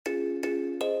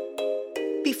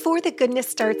before the goodness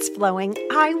starts flowing,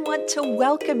 I want to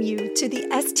welcome you to the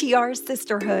STR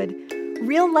Sisterhood.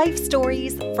 Real life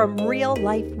stories from real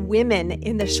life women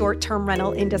in the short-term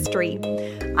rental industry.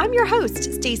 I'm your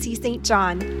host, Stacy St.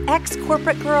 John,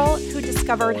 ex-corporate girl who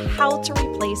discovered how to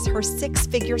replace her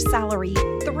six-figure salary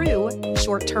through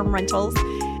short-term rentals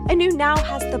and who now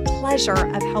has the pleasure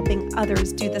of helping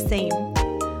others do the same.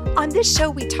 On this show,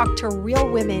 we talk to real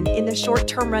women in the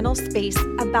short-term rental space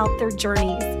about their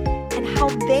journeys and how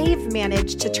they've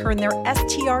managed to turn their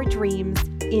STR dreams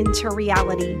into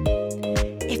reality.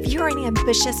 If you're an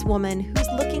ambitious woman who's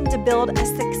looking to build a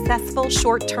successful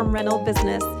short-term rental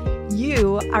business,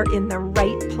 you are in the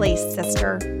right place,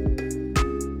 sister.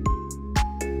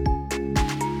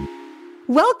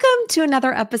 Welcome to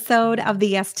another episode of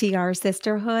the STR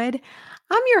Sisterhood.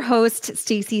 I'm your host,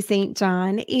 Stacy St.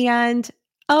 John, and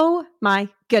oh my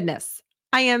goodness,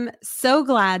 I am so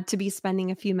glad to be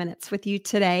spending a few minutes with you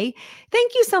today.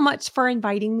 Thank you so much for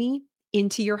inviting me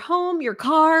into your home, your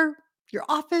car, your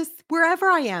office, wherever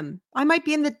I am. I might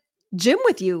be in the gym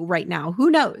with you right now.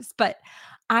 Who knows? But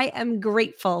I am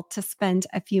grateful to spend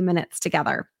a few minutes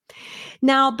together.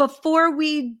 Now, before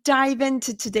we dive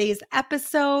into today's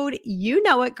episode, you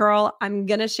know it, girl. I'm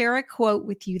going to share a quote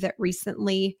with you that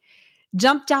recently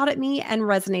jumped out at me and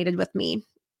resonated with me.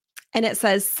 And it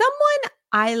says, "Someone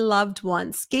I loved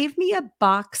once gave me a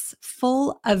box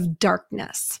full of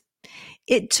darkness.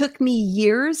 It took me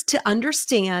years to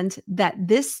understand that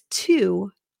this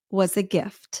too was a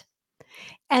gift."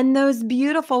 And those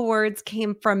beautiful words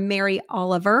came from Mary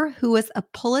Oliver, who was a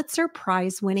Pulitzer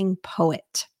Prize-winning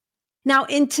poet. Now,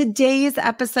 in today's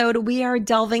episode, we are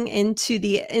delving into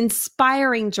the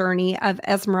inspiring journey of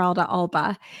Esmeralda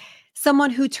Alba, someone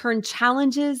who turned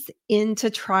challenges into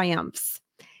triumphs.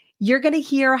 You're going to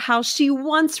hear how she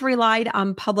once relied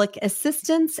on public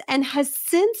assistance and has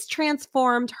since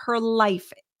transformed her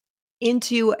life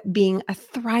into being a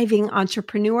thriving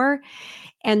entrepreneur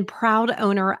and proud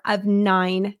owner of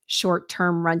 9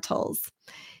 short-term rentals.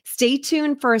 Stay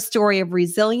tuned for a story of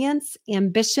resilience,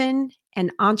 ambition,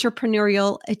 and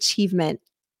entrepreneurial achievement.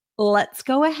 Let's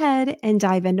go ahead and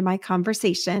dive into my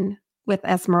conversation with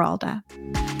Esmeralda.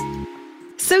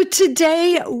 So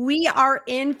today we are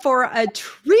in for a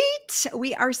treat.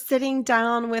 We are sitting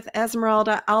down with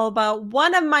Esmeralda Alba,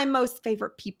 one of my most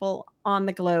favorite people on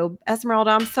the globe.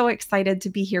 Esmeralda, I'm so excited to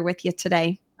be here with you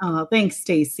today. Oh, thanks,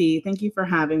 Stacy. Thank you for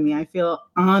having me. I feel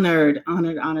honored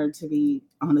to be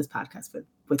on this podcast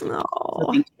with you. Oh.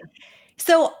 So thank you.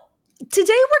 So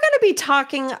today we're going to be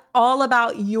talking all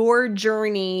about your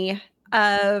journey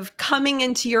of coming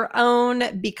into your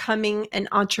own, becoming an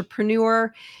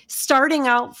entrepreneur, starting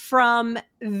out from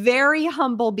very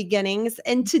humble beginnings.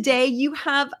 And today you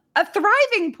have a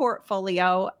thriving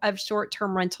portfolio of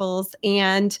short-term rentals.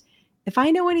 And if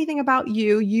I know anything about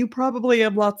you, you probably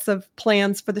have lots of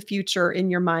plans for the future in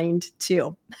your mind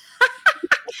too.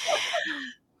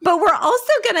 But we're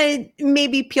also going to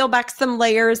maybe peel back some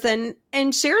layers and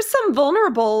share some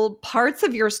vulnerable parts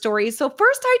of your story. So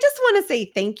first, I just want to say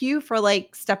thank you for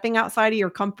stepping outside of your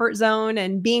comfort zone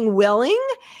and being willing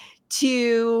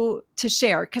to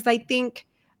share. Because I think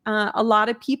a lot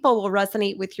of people will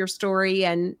resonate with your story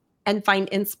and find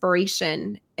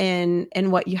inspiration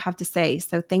in what you have to say.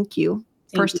 So thank you,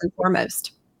 first and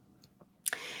foremost.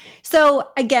 So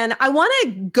again, I want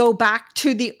to go back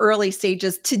to the early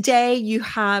stages. Today, you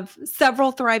have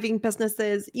several thriving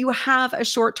businesses. You have a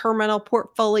short-term rental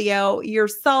portfolio. You're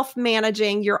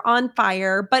self-managing. You're on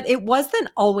fire, but it wasn't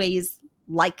always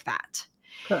like that.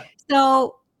 Correct.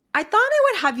 So I thought I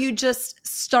would have you just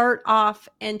start off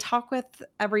and talk with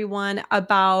everyone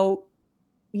about,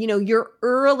 your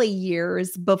early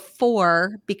years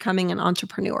before becoming an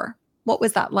entrepreneur. What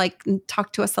was that like? And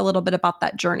talk to us a little bit about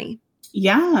that journey.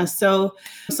 Yeah. So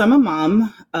I'm a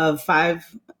mom of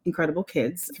 5 incredible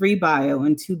kids, 3 bio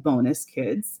and 2 bonus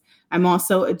kids. I'm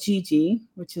also a Gigi,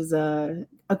 which is a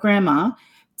grandma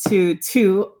to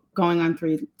 2 going on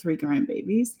 3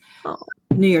 grandbabies. Oh.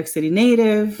 New York City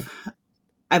native.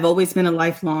 I've always been a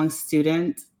lifelong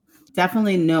student.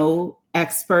 Definitely no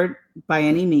expert by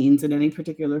any means in any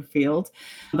particular field,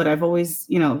 but I've always,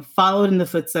 followed in the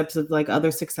footsteps of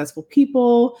other successful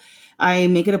people. I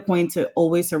make it a point to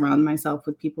always surround myself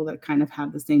with people that kind of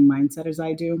have the same mindset as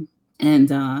I do.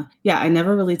 And I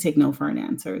never really take no for an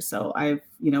answer. So I've,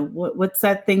 what's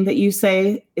that thing that you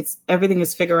say? Everything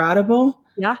is figure outable.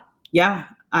 Yeah. Yeah.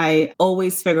 I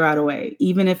always figure out a way.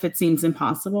 Even if it seems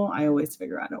impossible, I always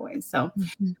figure out a way. So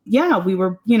we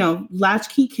were,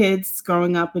 latchkey kids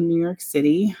growing up in New York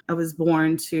City. I was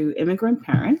born to immigrant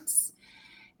parents.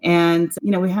 And,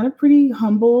 we had a pretty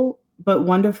humble but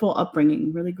wonderful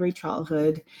upbringing, really great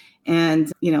childhood.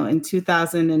 And, in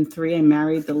 2003, I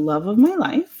married the love of my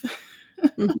life,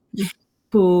 Mhm.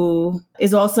 who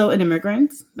is also an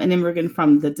immigrant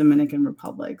from the Dominican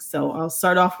Republic. So I'll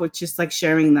start off with just like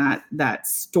sharing that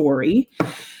story.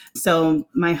 So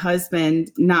my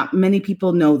husband, not many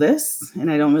people know this,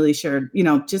 and I don't really share,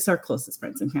 just our closest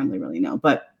friends and family really know,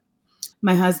 but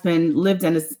my husband lived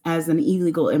as an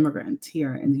illegal immigrant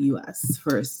here in the US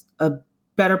for a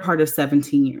better part of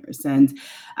 17 years. And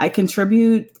I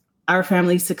contribute our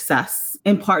family's success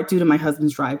in part due to my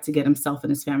husband's drive to get himself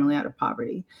and his family out of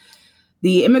poverty.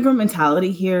 The immigrant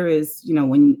mentality here is,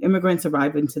 when immigrants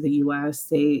arrive into the US,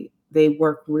 they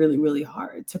work really, really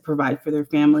hard to provide for their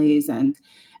families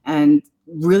and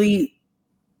really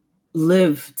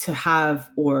live to have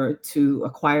or to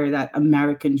acquire that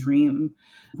American dream,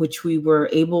 which we were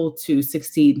able to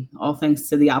succeed, all thanks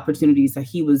to the opportunities that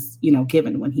he was,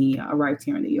 given when he arrived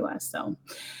here in the US. So,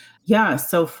 yeah.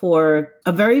 So for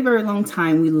a very, very long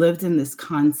time, we lived in this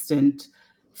constant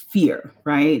fear,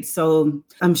 right? So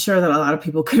I'm sure that a lot of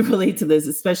people could relate to this,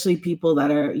 especially people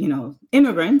that are,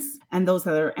 immigrants and those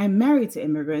that are married to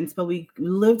immigrants. But we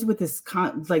lived with this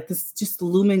this just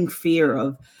looming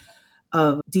fear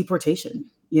of deportation.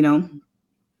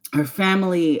 Our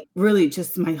family, really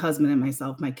just my husband and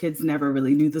myself, my kids never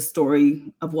really knew the story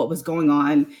of what was going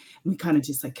on. We kind of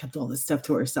just like kept all this stuff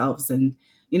to ourselves. And,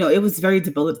 it was very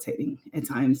debilitating at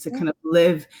times to kind of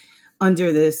live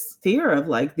under this fear of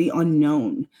like the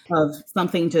unknown of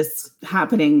something just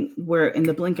happening where in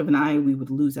the blink of an eye, we would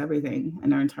lose everything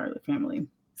and our entire family.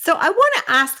 So I want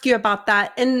to ask you about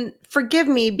that, and forgive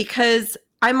me because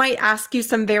I might ask you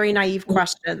some very naive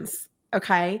questions.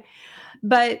 Okay.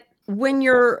 But when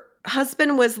your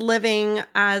husband was living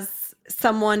as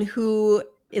someone who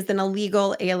is an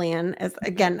illegal alien, as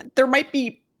again, there might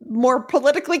be more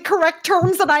politically correct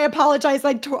terms, and I apologize.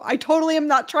 I totally am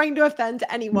not trying to offend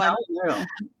anyone. No.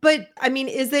 But I mean,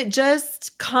 is it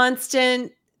just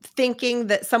constant thinking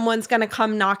that someone's going to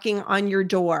come knocking on your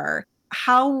door?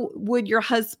 How would your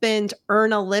husband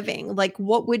earn a living? Like,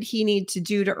 what would he need to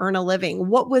do to earn a living?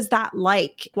 What was that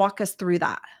like? Walk us through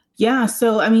that. Yeah.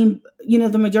 So, I mean,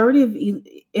 the majority of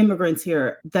immigrants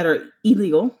here that are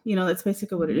illegal, that's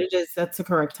basically what it is. That's the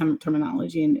correct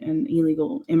terminology. And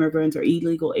illegal immigrants or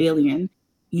illegal alien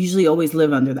usually always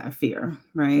live under that fear,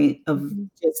 right? Of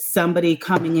just somebody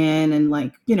coming in and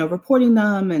like, reporting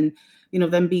them and,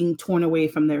 them being torn away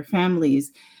from their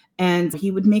families. And he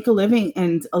would make a living.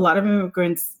 And a lot of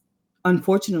immigrants,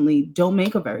 unfortunately, don't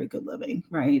make a very good living,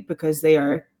 right? Because they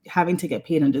are having to get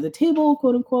paid under the table,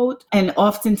 quote unquote, and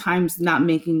oftentimes not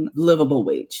making livable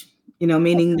wage,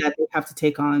 meaning that they have to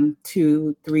take on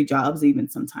 2-3 jobs, even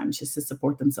sometimes just to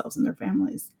support themselves and their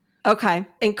families. Okay.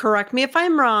 And correct me if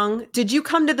I'm wrong. Did you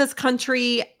come to this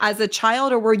country as a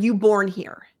child or were you born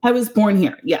here? I was born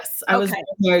here. Yes. I was born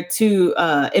here to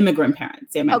immigrant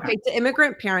parents. Yeah, parents. To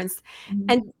immigrant parents. Mm-hmm.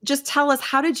 And just tell us,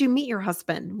 how did you meet your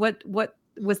husband? What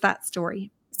was that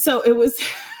story? So it was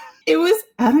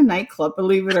at a nightclub,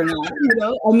 believe it or not.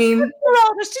 I mean,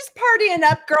 Esmeralda, she's partying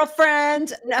up,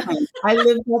 girlfriend. No. I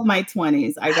lived with my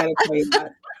 20s. I got to tell you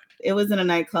that. It was in a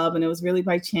nightclub and it was really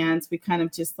by chance. We kind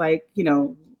of just like,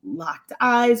 locked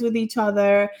eyes with each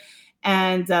other.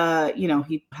 And,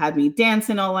 he had me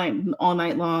dancing all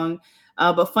night long.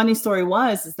 But funny story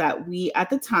is that we,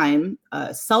 at the time,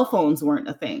 cell phones weren't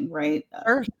a thing, right?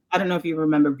 Sure. I don't know if you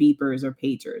remember beepers or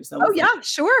pagers.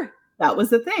 Sure. That was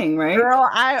the thing, right? Girl,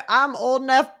 I'm old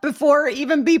enough before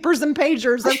even beepers and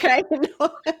pagers. Okay.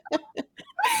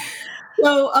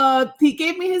 So he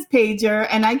gave me his pager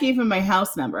and I gave him my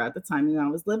house number at the time. I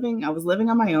was living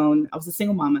on my own. I was a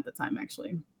single mom at the time,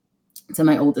 actually, to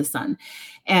my oldest son.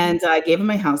 And I gave him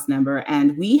my house number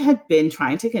and we had been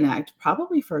trying to connect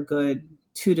probably for a good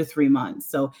 2 to 3 months.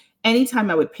 So anytime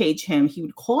I would page him, he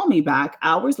would call me back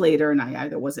hours later and I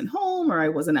either wasn't home or I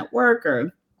wasn't at work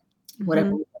or whatever.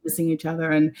 We were missing each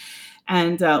other.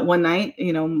 And one night,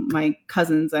 my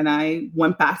cousins and I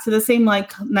went back to the same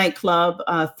nightclub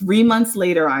 3 months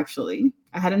later, actually.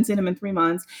 I hadn't seen him in 3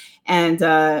 months. And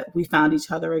we found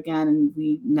each other again. And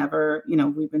we never,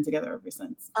 we've been together ever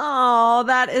since. Oh,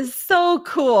 that is so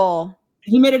cool.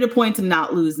 He made it a point to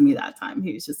not lose me that time.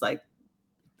 He was just like,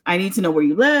 I need to know where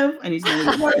you live. I need to know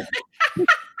where you work.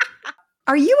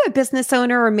 Are you a business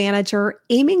owner or manager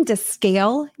aiming to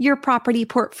scale your property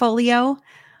portfolio?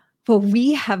 Well,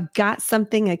 we have got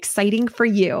something exciting for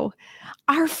you.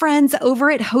 Our friends over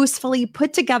at Hostfully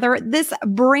put together this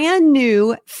brand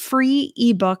new free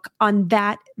ebook on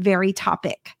that very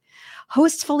topic.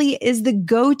 Hostfully is the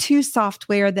go-to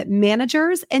software that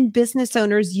managers and business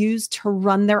owners use to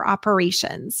run their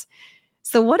operations.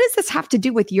 So, what does this have to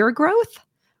do with your growth?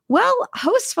 Well,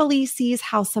 Hostfully sees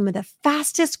how some of the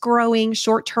fastest growing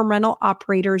short term rental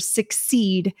operators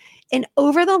succeed. And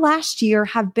over the last year,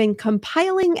 have been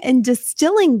compiling and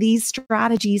distilling these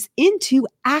strategies into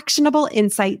actionable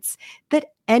insights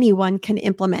that anyone can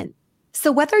implement.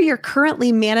 So, whether you're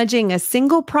currently managing a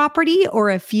single property or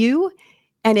a few,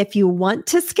 and if you want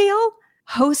to scale,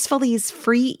 Hostfully's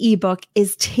free ebook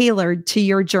is tailored to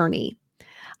your journey.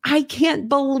 I can't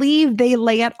believe they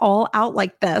lay it all out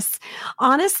like this.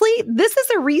 Honestly, this is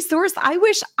a resource I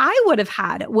wish I would have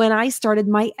had when I started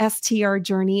my STR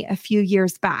journey a few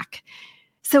years back.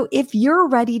 So if you're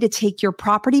ready to take your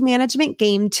property management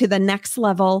game to the next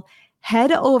level,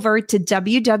 head over to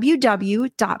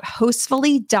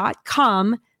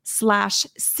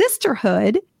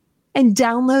www.hostfully.com/sisterhood and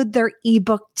download their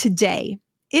ebook today.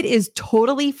 It is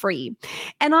totally free.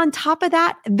 And on top of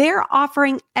that, they're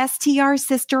offering STR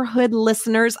Sisterhood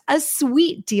listeners a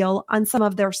sweet deal on some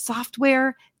of their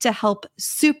software to help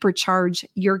supercharge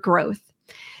your growth.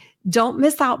 Don't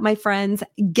miss out, my friends.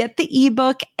 Get the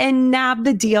ebook and nab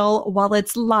the deal while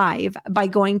it's live by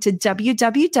going to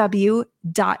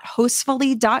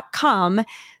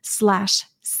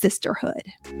www.hostfully.com/sisterhood.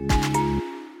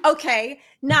 Okay,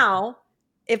 now,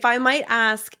 if I might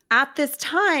ask, at this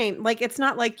time, like, it's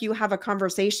not like you have a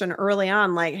conversation early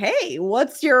on, like, hey,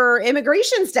 what's your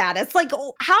immigration status? Like,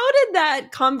 how did that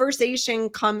conversation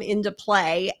come into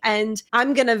play? And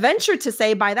I'm going to venture to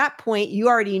say by that point, you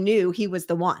already knew he was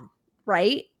the one,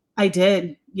 right? I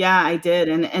did. Yeah, I did.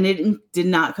 And it did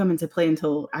not come into play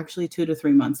until actually 2 to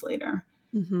 3 months later.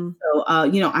 Mm-hmm. So,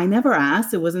 I never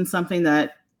asked. It wasn't something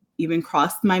that even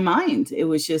crossed my mind. It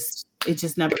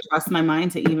just never crossed my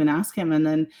mind to even ask him. And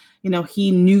then, he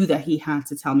knew that he had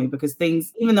to tell me because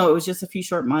things, even though it was just a few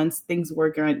short months, things were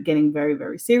getting very,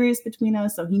 very serious between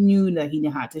us. So he knew that he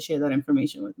had to share that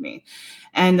information with me.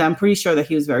 And I'm pretty sure that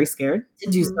he was very scared to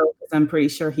do so, because I'm pretty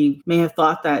sure he may have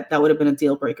thought that that would have been a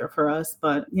deal breaker for us.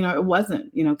 But, it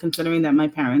wasn't, considering that my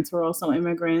parents were also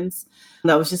immigrants.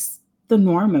 That was just the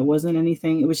norm. It wasn't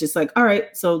anything. It was just like, all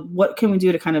right, so what can we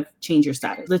do to kind of change your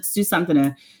status? Let's do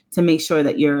something to make sure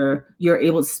that you're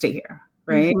able to stay here.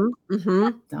 Right. Mm-hmm. Mm-hmm.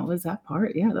 That was that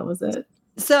part. Yeah, that was it.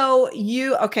 So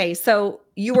you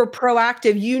were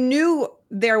proactive. You knew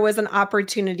there was an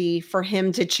opportunity for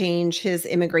him to change his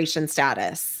immigration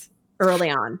status early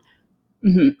on.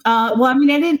 Mm-hmm. Well, I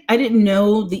mean, I didn't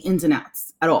know the ins and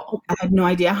outs at all. I had no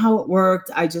idea how it worked.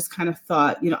 I just kind of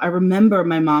thought, I remember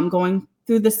my mom going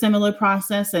through the similar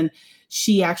process, and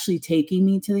she actually taking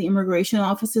me to the immigration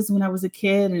offices when I was a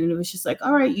kid. And it was just like,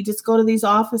 all right, you just go to these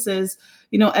offices,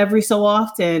 every so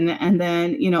often. And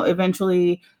then,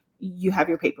 eventually you have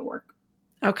your paperwork.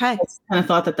 Okay. I kind of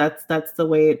thought that that's the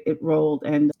way it rolled.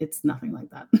 And it's nothing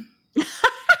like that.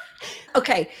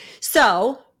 Okay.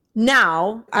 So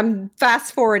now I'm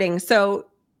fast forwarding. So,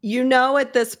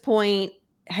 at this point,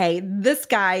 hey, this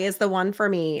guy is the one for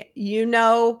me.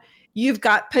 You've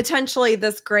got potentially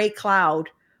this gray cloud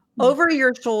over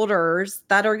your shoulders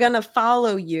that are going to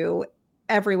follow you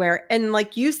everywhere. And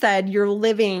like you said, you're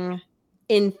living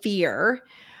in fear.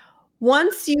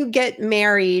 Once you get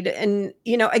married and,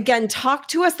 again, talk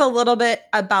to us a little bit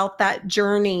about that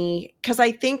journey. Because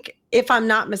I think, if I'm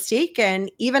not mistaken,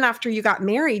 even after you got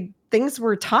married, things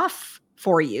were tough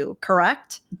for you,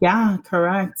 correct? Yeah,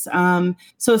 correct.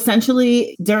 So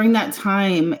essentially during that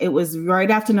time, it was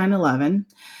right after 9/11.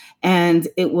 And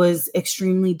it was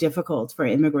extremely difficult for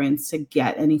immigrants to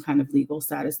get any kind of legal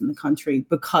status in the country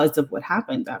because of what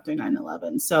happened after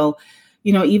 9/11. So,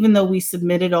 even though we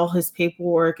submitted all his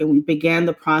paperwork and we began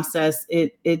the process,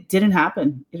 it didn't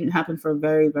happen. It didn't happen for a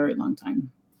very, very long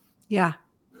time. Yeah.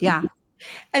 Yeah.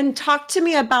 And talk to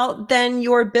me about then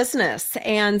your business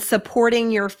and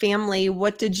supporting your family.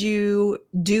 What did you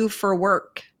do for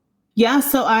work? Yeah,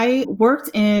 so I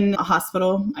worked in a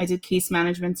hospital. I did case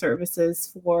management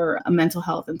services for a mental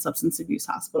health and substance abuse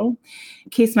hospital.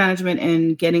 Case management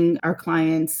and getting our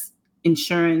clients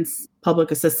insurance, public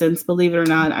assistance. Believe it or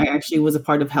not, I actually was a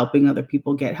part of helping other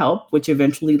people get help, which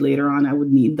eventually later on I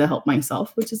would need the help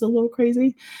myself, which is a little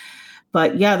crazy.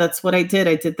 But yeah, that's what I did.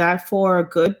 I did that for a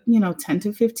good, 10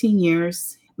 to 15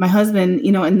 years. My husband,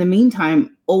 in the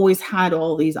meantime, always had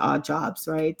all these odd jobs,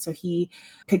 right? So he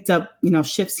picked up,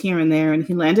 shifts here and there, and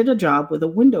he landed a job with a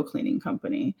window cleaning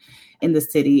company in the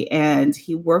city. And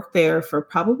he worked there for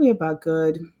probably about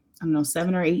good,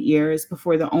 7 or 8 years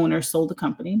before the owner sold the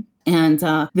company. And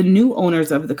the new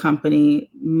owners of the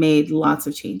company made lots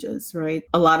of changes, right?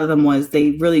 A lot of them was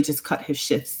they really just cut his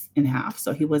shifts in half.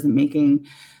 So he wasn't making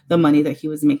the money that he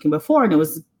was making before. And it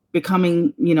was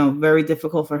becoming, very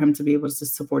difficult for him to be able to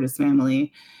support his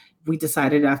family we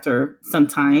decided after some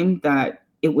time that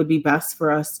it would be best for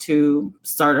us to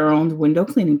start our own window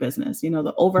cleaning business.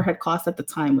 The overhead cost at the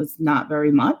time was not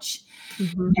very much.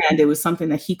 Mm-hmm. And it was something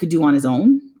that he could do on his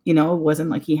own. It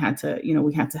wasn't like he had to,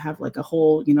 we had to have like a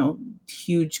whole,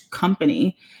 huge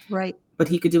company. Right. But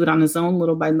he could do it on his own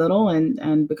little by little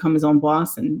and become his own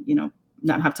boss and,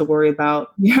 not have to worry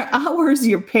about your hours,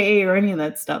 your pay, or any of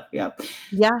that stuff. Yep.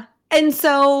 Yeah. And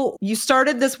so you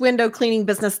started this window cleaning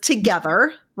business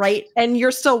together, right? And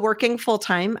you're still working full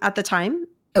time at the time?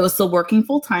 I was still working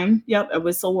full time. Yep, I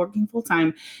was still working full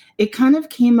time. It kind of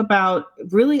came about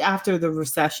really after the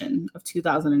recession of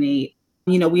 2008.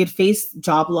 We had faced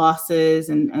job losses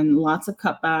and lots of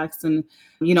cutbacks. And,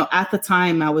 at the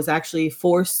time, I was actually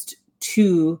forced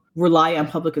to rely on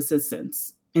public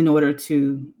assistance in order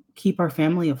to keep our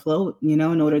family afloat, in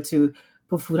order to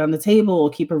put food on the table,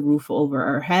 keep a roof over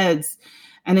our heads.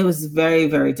 And it was very,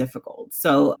 very difficult.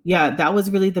 So yeah, that was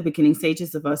really the beginning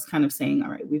stages of us kind of saying, all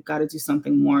right, we've got to do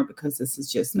something more because this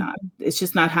is just not, it's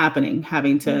just not happening,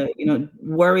 having to,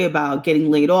 worry about getting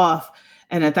laid off.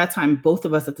 And at that time, both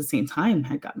of us at the same time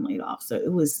had gotten laid off. So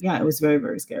it was very,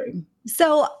 very scary.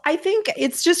 So I think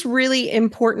it's just really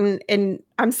important, and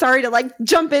I'm sorry to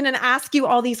jump in and ask you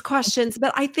all these questions,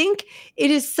 but I think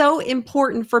it is so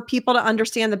important for people to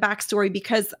understand the backstory,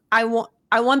 because I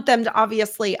want them to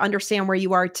obviously understand where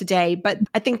you are today, but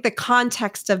I think the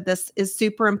context of this is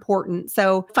super important.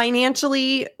 So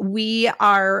financially, we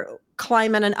are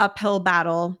climbing an uphill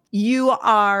battle. You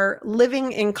are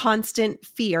living in constant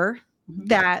fear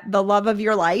that the love of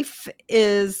your life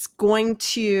is going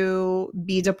to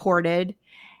be deported.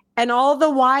 And all the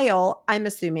while, I'm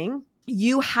assuming,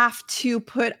 you have to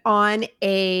put on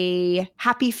a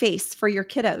happy face for your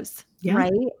kiddos,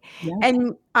 right? Yeah.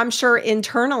 And I'm sure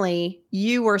internally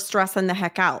you were stressing the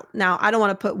heck out. Now, I don't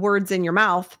want to put words in your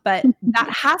mouth, but that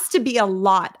has to be a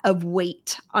lot of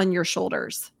weight on your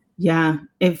shoulders. Yeah,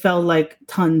 it felt like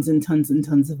tons and tons and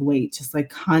tons of weight, just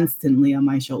constantly on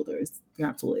my shoulders. You're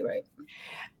absolutely right.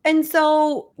 And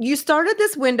so you started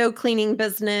this window cleaning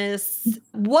business.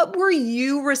 What were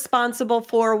you responsible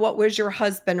for? What was your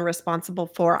husband responsible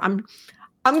for? I'm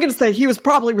going to say he was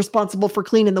probably responsible for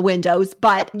cleaning the windows,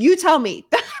 but you tell me.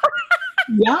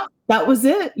 Yeah, that was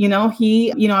it.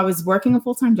 I was working a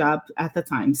full-time job at the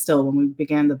time still when we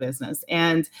began the business.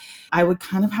 And I would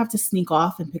kind of have to sneak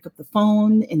off and pick up the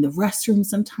phone in the restroom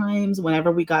sometimes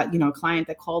whenever we got, a client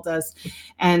that called us.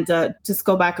 And just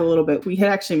go back a little bit, we had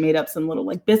actually made up some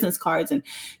little business cards, and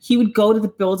he would go to the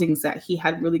buildings that he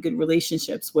had really good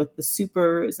relationships with, the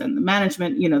supers and the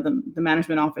management, the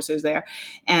management officers there,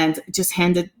 and just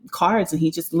handed cards. And he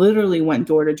just literally went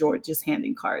door to door, just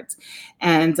handing cards.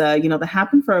 And, that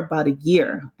happened for about a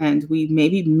year, and we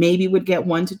maybe would get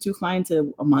 1 to 2 clients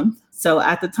a month. So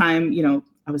at the time,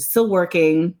 I was still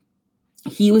working.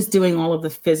 He was doing all of the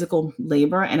physical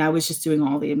labor, and I was just doing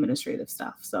all the administrative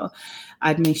stuff. So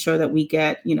I'd make sure that we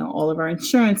get, all of our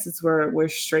insurances were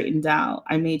straightened out.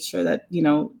 I made sure that,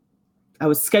 I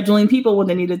was scheduling people when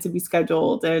they needed to be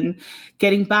scheduled and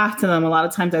getting back to them. A lot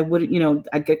of times I wouldn't,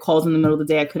 I'd get calls in the middle of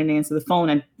the day. I couldn't answer the phone.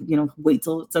 I'd, wait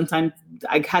till sometimes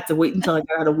I had to wait until I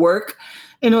got out of work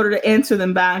in order to answer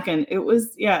them back. And it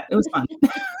was fun.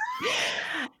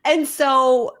 And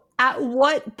so at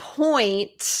what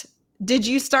point did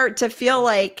you start to feel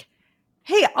like,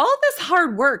 hey, all this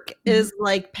hard work is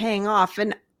paying off,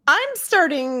 and I'm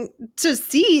starting to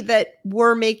see that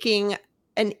we're making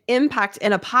an impact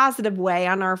in a positive way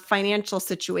on our financial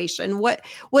situation? What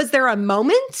was there a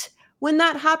moment when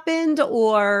that happened,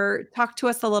 or talk to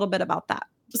us a little bit about that?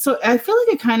 So I feel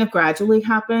like it kind of gradually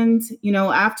happened.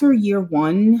 After year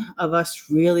 1 of us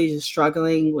really just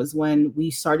struggling was when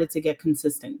we started to get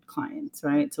consistent clients,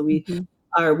 right? So we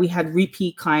had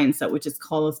repeat clients that would just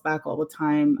call us back all the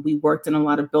time. We worked in a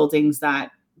lot of buildings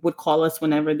that would call us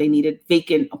whenever they needed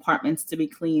vacant apartments to be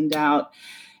cleaned out.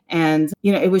 And,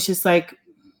 it was just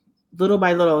little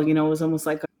by little, it was almost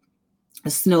like a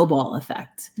snowball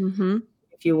effect.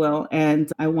 If you will.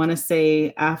 And I want to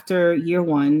say after year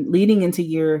 1, leading into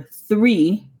year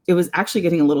 3, it was actually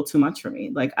getting a little too much for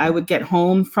me. I would get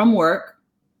home from work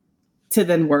to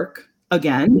then work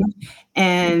again.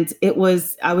 And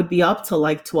I would be up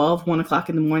till 12, 1 o'clock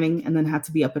in the morning, and then had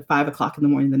to be up at 5 o'clock in the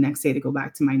morning the next day to go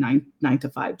back to my 9 to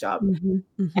 5 job. And,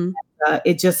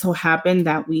 it just so happened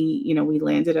that we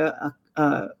landed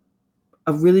a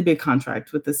really big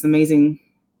contract with this amazing,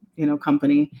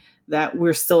 company that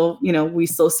we're still, we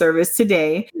still service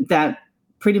today, that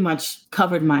pretty much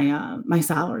covered my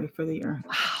salary for the year.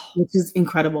 Wow. Which is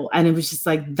incredible. And it was just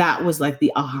that was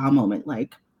the aha moment.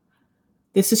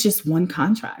 this is just one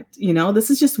contract, this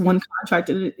is just one contract,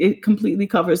 and it completely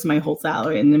covers my whole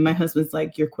salary. And then my husband's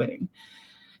like, you're quitting.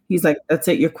 He's like, that's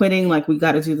it. You're quitting. Like, we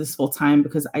got to do this full time,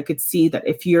 because I could see that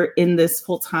if you're in this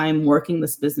full time, working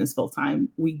this business full time,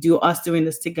 us doing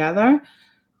this together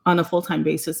on a full time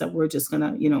basis, that we're just going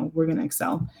to, we're going to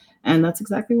excel. And that's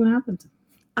exactly what happened.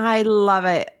 I love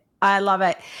it. I love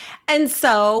it. And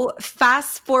so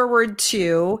fast forward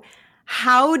to,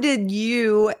 how did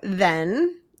you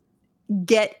then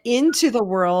get into the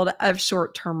world of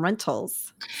short-term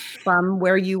rentals from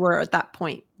where you were at that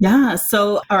point? Yeah.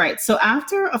 So, all right. So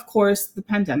after, of course, the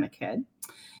pandemic hit,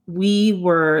 we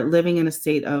were living in a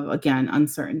state of, again,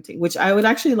 uncertainty, which I would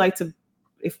actually like to,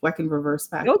 if I can reverse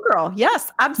back. Go girl.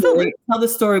 Yes, absolutely. Tell the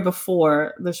story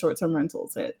before the short-term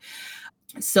rentals hit.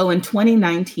 So in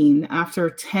 2019, after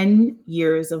 10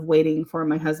 years of waiting for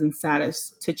my husband's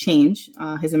status to change,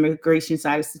 his immigration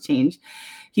status to change,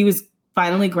 he was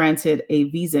finally granted a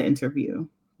visa interview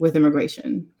with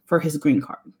immigration for his green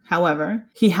card. However,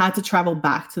 he had to travel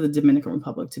back to the Dominican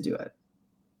Republic to do it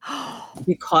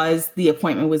because the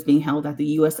appointment was being held at the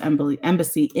U.S.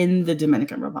 Embassy in the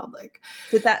Dominican Republic.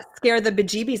 Did that scare the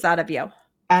bejeebies out of you?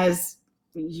 As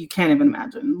you can't even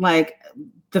imagine. Like,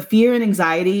 the fear and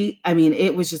anxiety, I mean,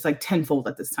 it was just like tenfold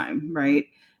at this time, right?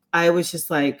 I was just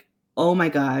like, oh my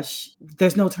gosh,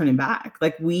 there's no turning back.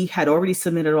 Like, we had already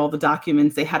submitted all the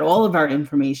documents. They had all of our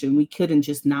information. We couldn't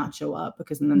just not show up,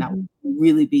 because then that would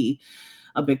really be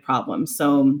a big problem.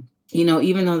 So,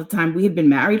 even though at the time we had been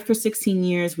married for 16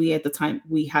 years, we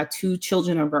had 2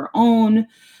 children of our own.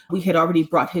 We had already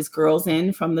brought his girls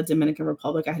in from the Dominican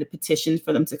Republic. I had a petition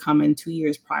for them to come in 2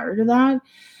 years prior to that.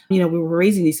 We were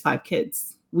raising these 5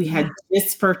 kids. We had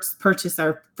just purchased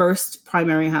our first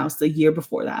primary house the year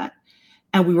before that.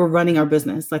 And we were running our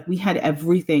business. Like, we had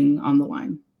everything on the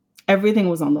line. Everything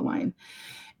was on the line.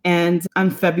 And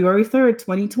on February 3rd,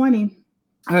 2020,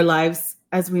 our lives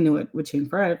as we knew it would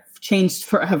changed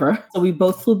forever. So we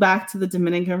both flew back to the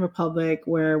Dominican Republic,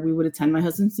 where we would attend my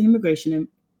husband's immigration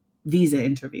visa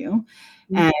interview.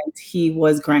 And he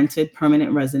was granted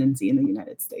permanent residency in the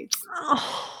United States.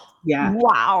 Oh, yeah.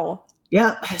 Wow.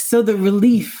 Yeah. So the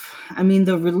relief, I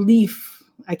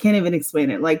can't even explain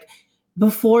it. Like,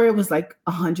 before, it was like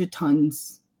 100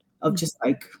 tons of just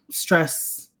like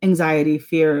stress, anxiety,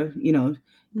 fear,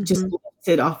 just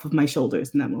lifted off of my shoulders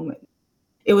in that moment.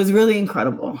 It was really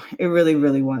incredible. It really,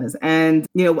 really was. And,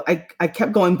 I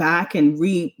kept going back and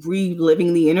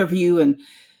reliving the interview and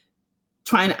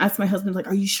trying to ask my husband, like,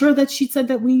 are you sure that she said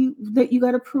that you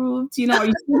got approved? Are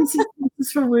you sure this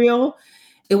is for real?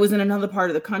 It was in another part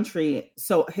of the country.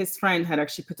 So his friend had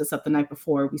actually picked us up the night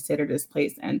before. We stayed at his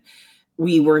place, and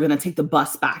we were going to take the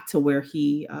bus back to where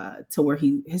his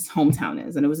hometown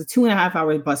is. And it was a 2.5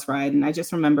 hour bus ride. And I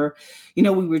just remember, we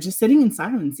were just sitting in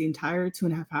silence the entire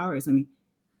 2.5 hours. I mean,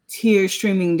 tears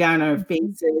streaming down our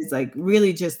faces, like,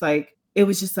 really just like, it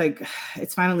was just like,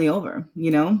 it's finally over,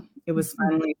 it was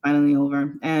finally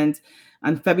over. And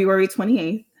on February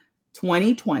 28th,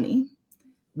 2020,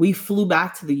 we flew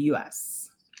back to the US.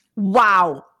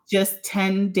 Wow. Just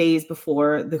 10 days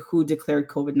before the WHO declared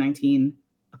COVID-19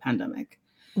 a pandemic.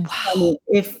 Wow. I mean,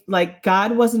 if like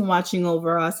God wasn't watching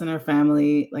over us and our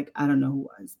family, like, I don't know who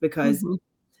was, because,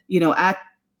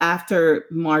 after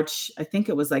March, I think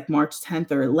it was like March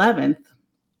 10th or 11th,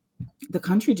 the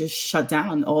country just shut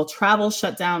down. All travel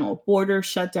shut down, all borders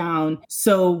shut down.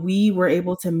 So we were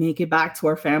able to make it back to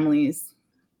our families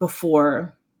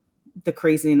before the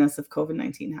craziness of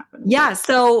COVID-19 happened. Yeah.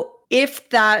 So if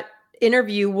that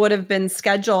interview would have been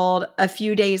scheduled a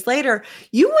few days later,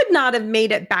 you would not have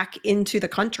made it back into the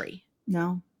country.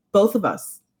 No, both of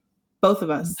us. Wow.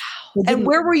 And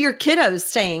where were your kiddos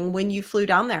staying when you flew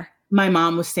down there? My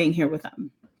mom was staying here with them.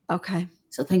 Okay.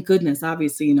 So thank goodness,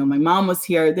 obviously, my mom was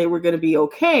here. They were going to be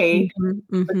okay.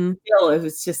 But still, it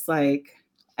was just like,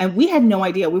 and we had no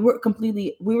idea. We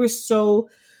were so,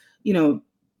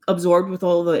 absorbed with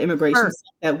all the immigration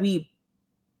stuff that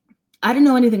I didn't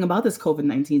know anything about this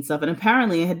COVID-19 stuff. And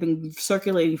apparently it had been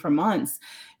circulating for months.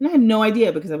 And I had no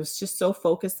idea, because I was just so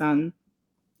focused on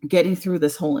getting through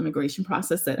this whole immigration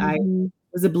process that I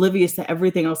was oblivious to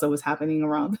everything else that was happening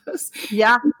around us.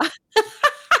 Yeah. I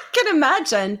can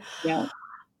imagine. Yeah.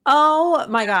 Oh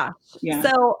my gosh. Yeah.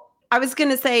 So I was going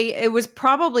to say, it was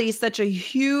probably such a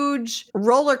huge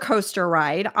roller coaster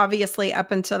ride, obviously,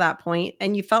 up until that point,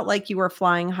 and you felt like you were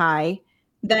flying high.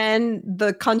 Then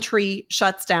the country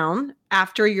shuts down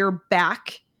after you're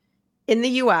back in the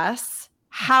US.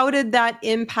 How did that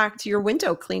impact your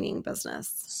window cleaning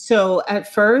business? So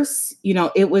at first,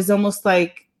 it was almost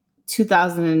like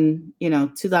 2000,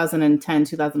 2010,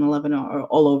 2011 or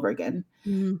all over again.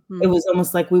 Mm-hmm. It was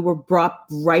almost like we were brought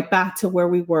right back to where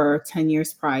we were 10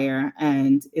 years prior.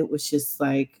 And it was just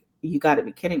like, you got to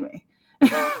be kidding me.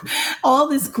 All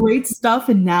this great stuff.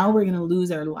 And now we're going to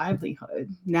lose our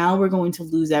livelihood. Now we're going to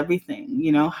lose everything.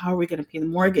 How are we going to pay the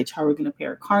mortgage? How are we going to pay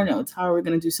our car notes? How are we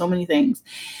going to do so many things?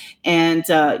 And,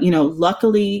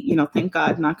 luckily, thank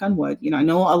God, knock on wood, I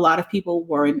know a lot of people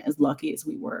weren't as lucky as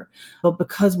we were, but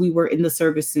because we were in the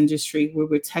service industry, we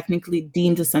were technically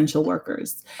deemed essential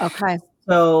workers. Okay.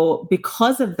 So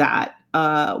because of that,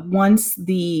 once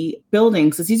the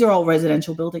buildings, because these are all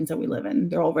residential buildings that we live in,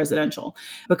 they're all residential,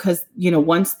 because,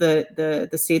 once the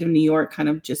state of New York kind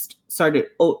of just started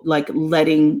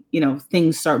letting,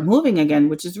 things start moving again,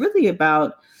 which is really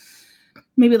about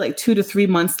maybe like 2 to 3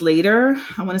 months later,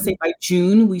 I want to say by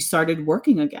June, we started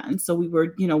working again. So we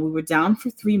were down for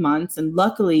 3 months. And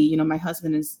luckily, my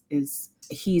husband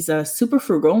he's super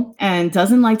frugal and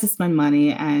doesn't like to spend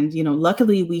money. And,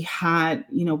 luckily we had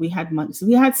money. So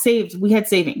we had savings, we had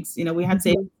savings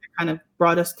that kind of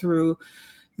brought us through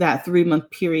that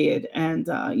 3-month period. And,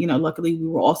 luckily we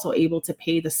were also able to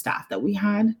pay the staff that we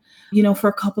had, for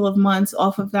a couple of months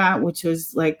off of that, which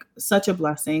was like such a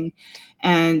blessing.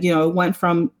 And, it went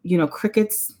from,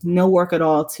 crickets, no work at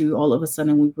all, to all of a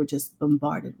sudden we were just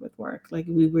bombarded with work. Like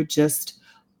we were just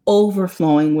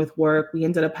overflowing with work. We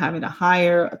ended up having to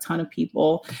hire a ton of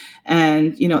people.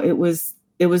 And, it was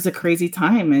a crazy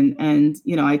time. And,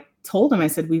 I told him, I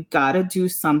said, we've got to do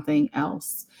something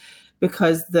else,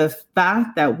 because the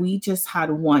fact that we just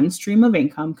had one stream of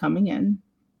income coming in,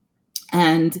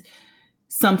 and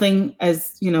something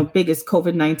as, big as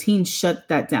COVID-19 shut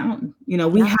that down.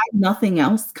 We had nothing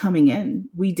else coming in.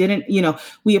 We didn't,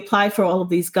 we applied for all of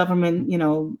these government,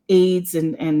 aids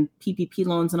and PPP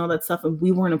loans and all that stuff, and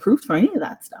we weren't approved for any of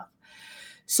that stuff.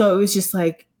 So it was just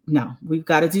like, no, we've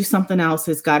got to do something else.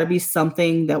 There's got to be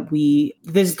something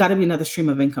there's got to be another stream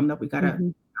of income that we got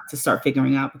to start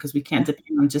figuring out, because we can't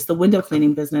depend on just the window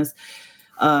cleaning business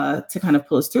to kind of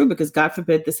pull us through, because God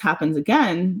forbid this happens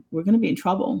again, we're going to be in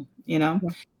trouble,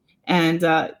 And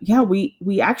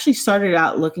we actually started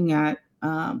out looking at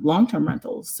long-term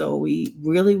rentals. So we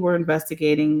really were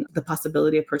investigating the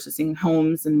possibility of purchasing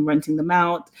homes and renting them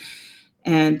out,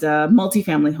 and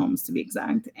multifamily homes to be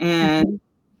exact. And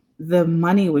the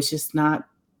money was just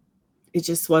it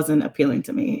just wasn't appealing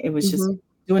to me. It was just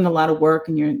doing a lot of work,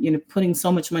 and you're putting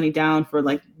so much money down for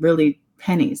like really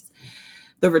pennies.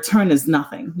 The return is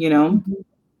nothing,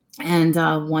 And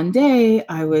one day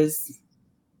I was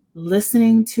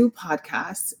listening to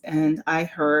podcasts, and I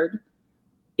heard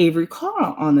Avery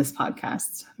Carr on this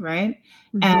podcast, right?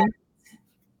 And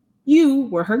you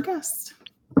were her guest.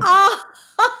 Oh.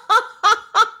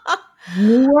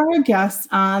 You were a guest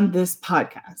on this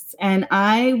podcast. And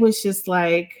I was just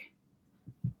like,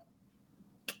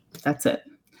 that's it.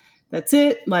 That's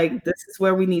it. Like, this is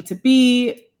where we need to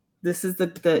be. This is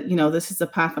this is the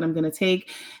path that I'm going to take.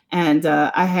 And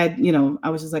I had, I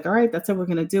was just like, all right, that's how we're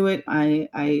going to do it.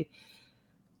 I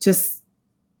just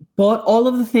bought all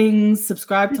of the things,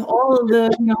 subscribed to all of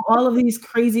the, all of these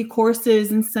crazy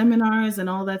courses and seminars and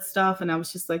all that stuff. And I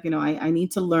was just like, I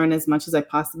need to learn as much as I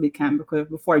possibly can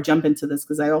before I jump into this,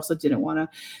 because I also didn't want to,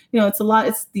 it's a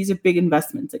lot. These are big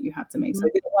investments that you have to make. So I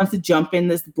didn't want to jump in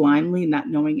this blindly, not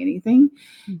knowing anything.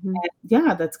 And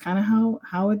that's kind of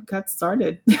how it got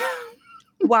started.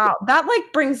 Wow. That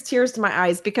brings tears to my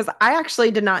eyes, because I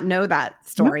actually did not know that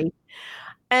story.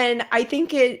 And I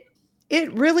think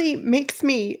it really makes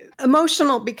me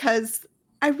emotional, because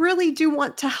I really do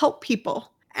want to help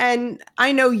people. And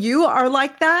I know you are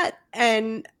like that.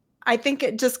 And I think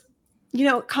it just,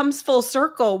 it comes full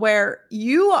circle, where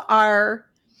you are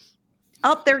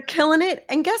out there killing it.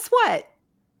 And guess what?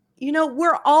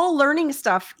 We're all learning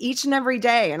stuff each and every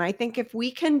day. And I think if we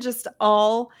can just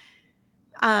all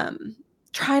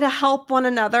try to help one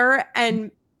another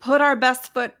and put our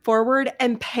best foot forward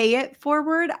and pay it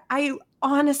forward, I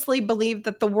honestly believe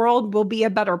that the world will be a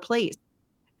better place.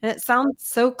 And it sounds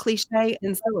so cliche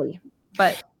and silly,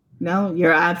 but no,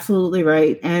 you're absolutely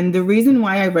right. And the reason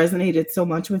why I resonated so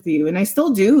much with you, and I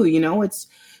still do, it's,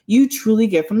 you truly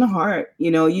give from the heart.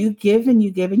 You give and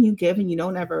you give and you give, and you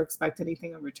don't ever expect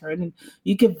anything in return, and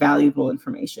you give valuable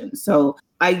information. So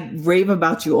I rave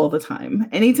about you all the time.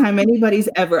 Anytime anybody's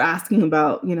ever asking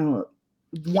about,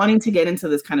 wanting to get into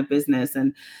this kind of business,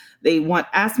 and they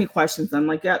ask me questions, I'm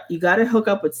like, yep, you got to hook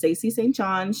up with Stacey St.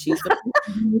 John. She's the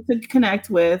person you need to connect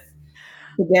with.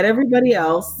 Forget everybody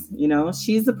else.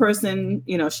 She's the person,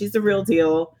 she's the real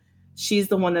deal. She's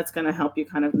the one that's going to help you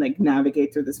kind of like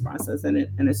navigate through this process. And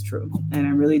it's true. And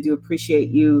I really do appreciate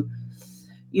you,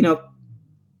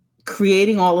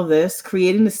 creating all of this,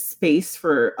 creating the space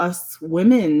for us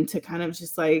women to kind of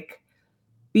just like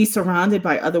be surrounded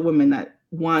by other women that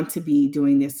want to be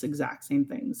doing this exact same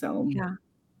thing. So Yeah.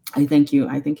 I thank you.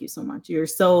 I thank you so much. You're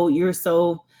so, you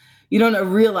don't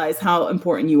realize how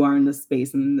important you are in this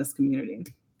space and in this community.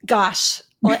 Gosh,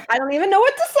 well, I don't even know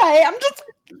what to say.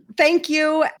 Thank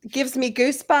you. It gives me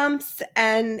goosebumps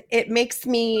and it makes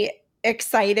me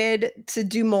excited to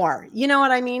do more. You know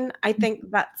what I mean? I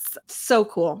think that's so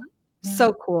cool. Yeah.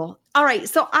 So cool. All right.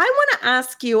 So I want to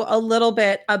ask you a little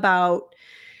bit about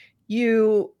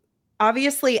you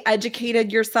obviously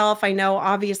educated yourself. I know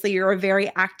obviously you're a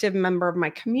very active member of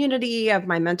my community, of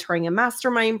my mentoring and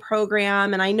mastermind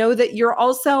program. And I know that you're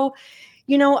also,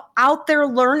 out there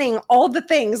learning all the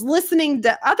things, listening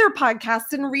to other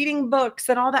podcasts and reading books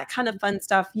and all that kind of fun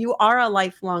stuff. You are a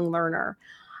lifelong learner.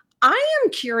 I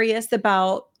am curious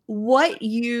about what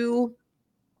you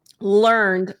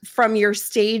learned from your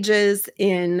stages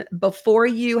in before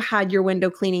you had your window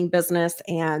cleaning business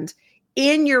and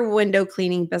in your window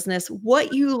cleaning business,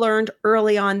 what you learned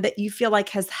early on that you feel like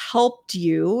has helped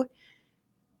you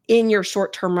in your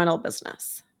short-term rental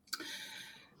business.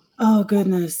 Oh,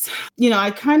 goodness.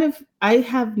 I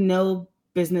have no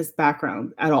business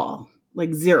background at all,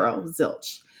 like zero,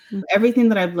 zilch. Mm-hmm. Everything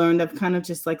that I've learned, I've kind of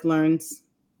just like learned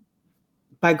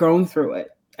by going through it.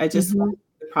 I just the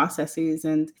processes.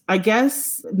 And I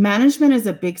guess management is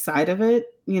a big side of it.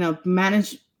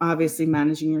 Obviously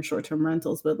managing your short-term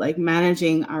rentals, but like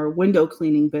managing our window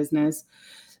cleaning business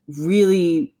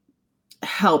really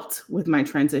helped with my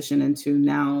transition into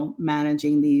now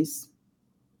managing these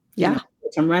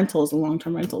short-term rentals and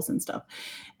long-term rentals and stuff.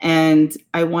 And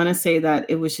I want to say that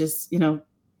it was just,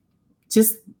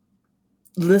 just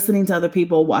listening to other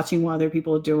people, watching what other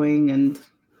people are doing. And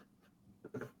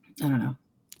I don't know.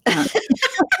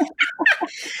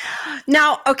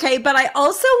 Now, okay, but I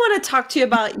also want to talk to you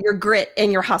about your grit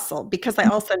and your hustle, because I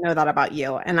also know that about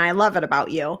you and I love it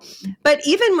about you. But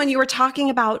even when you were talking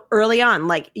about early on,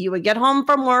 like you would get home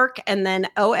from work and then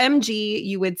OMG,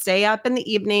 you would stay up in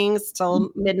the evenings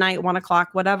till midnight, 1:00,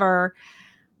 whatever.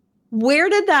 Where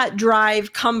did that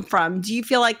drive come from? Do you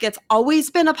feel like it's always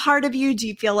been a part of you? Do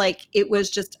you feel like it was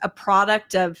just a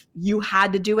product of you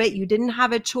had to do it? You didn't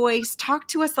have a choice? Talk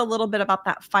to us a little bit about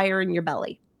that fire in your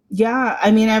belly. Yeah.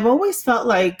 I mean, I've always felt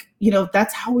like,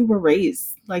 that's how we were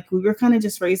raised. Like we were kind of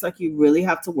just raised like you really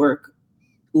have to work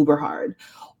uber hard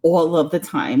all of the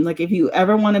time. Like if you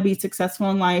ever want to be successful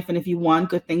in life and if you want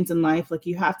good things in life, like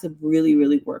you have to really,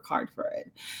 really work hard for it.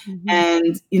 Mm-hmm.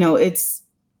 And,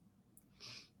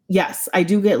 yes, I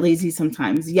do get lazy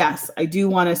sometimes. Yes, I do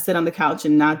want to sit on the couch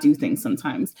and not do things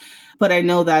sometimes. But I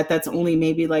know that that's only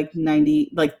maybe like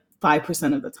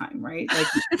 5% of the time, right? Like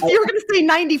you were going to say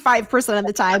 95% of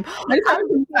the time. Wait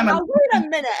a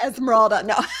minute, Esmeralda.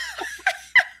 No.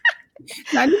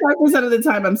 95% of the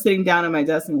time I'm sitting down at my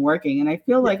desk and working. And I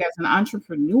feel like as an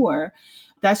entrepreneur,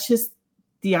 that's just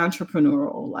the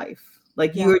entrepreneurial life.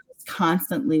 Like you're just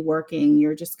constantly working.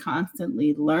 You're just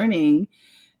constantly learning.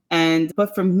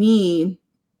 But for me,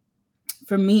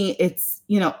 it's,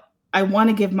 I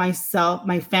want to give my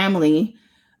family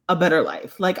a better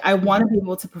life. Like I want to be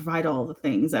able to provide all the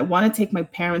things. I want to take my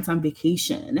parents on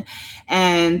vacation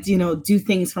and, do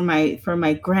things for my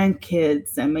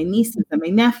grandkids and my nieces and my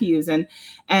nephews. And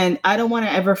I don't want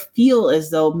to ever feel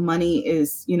as though money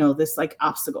is, this like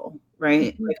obstacle,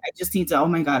 right? Mm-hmm. Like I just need to, oh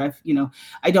my God,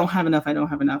 I don't have enough.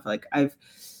 Like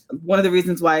one of the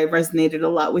reasons why I resonated a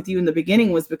lot with you in the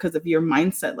beginning was because of your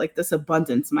mindset, like this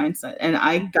abundance mindset. And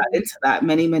I got into that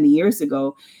many, many years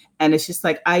ago. And it's just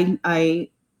like, it's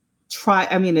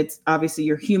obviously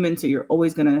you're human. So you're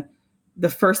always the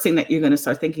first thing that you're going to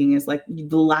start thinking is like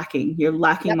you're lacking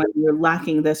money, you're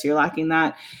lacking this, you're lacking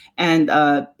that. And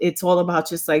it's all about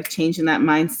just like changing that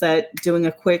mindset, doing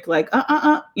a quick, like,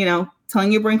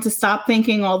 telling your brain to stop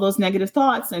thinking all those negative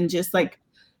thoughts and just like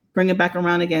bring it back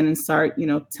around again and start,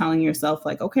 telling yourself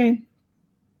like, okay,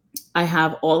 I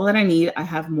have all that I need. I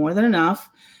have more than enough.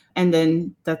 And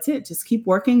then that's it. Just keep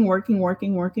working.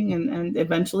 And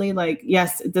eventually, like,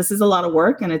 yes, this is a lot of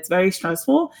work and it's very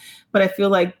stressful, but I feel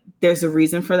like there's a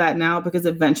reason for that now because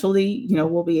eventually,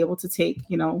 we'll be able to take,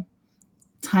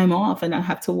 time off and not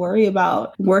have to worry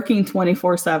about working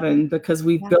 24/7 because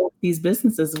we've built these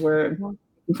businesses where you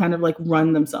can kind of like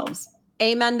run themselves.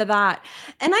 Amen to that.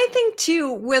 And I think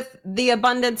too, with the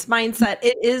abundance mindset,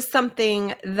 it is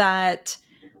something that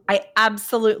I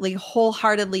absolutely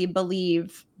wholeheartedly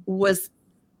believe was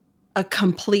a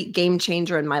complete game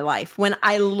changer in my life. When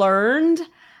I learned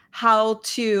how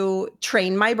to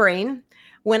train my brain,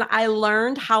 when I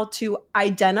learned how to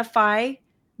identify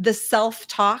the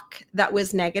self-talk that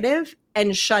was negative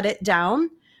and shut it down,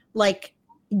 like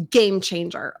game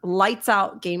changer, lights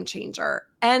out, game changer.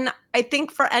 And I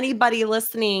think for anybody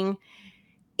listening,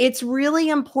 it's really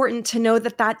important to know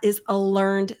that that is a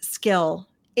learned skill.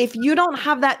 If you don't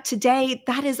have that today,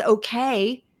 that is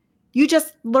okay. You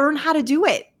just learn how to do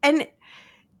it. And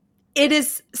it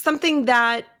is something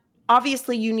that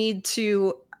obviously you need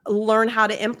to learn how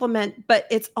to implement, but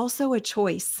it's also a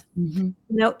choice.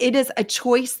 It is a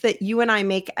choice that you and I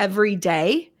make every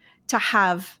day to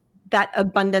have that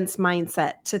abundance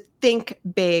mindset, to think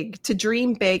big, to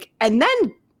dream big, and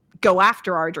then go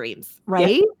after our dreams,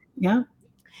 right? Yeah.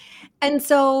 And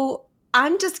so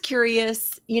I'm just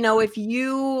curious, if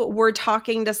you were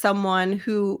talking to someone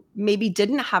who maybe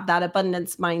didn't have that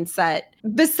abundance mindset,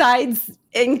 besides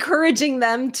encouraging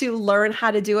them to learn how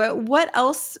to do it, what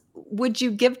else would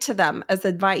you give to them as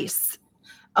advice?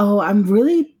 Oh, I'm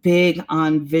really big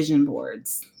on vision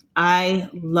boards. I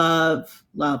love,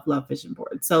 love, love vision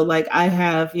boards. So like I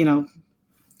have,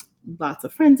 lots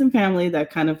of friends and family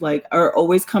that kind of like are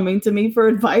always coming to me for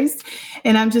advice.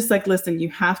 And I'm just like, listen, you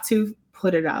have to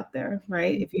put it out there,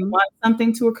 right? If you want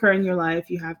something to occur in your life,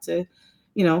 you have to,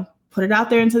 put it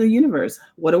out there into the universe.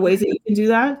 What are ways that you can do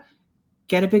that?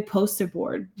 Get a big poster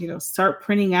board, start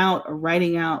printing out or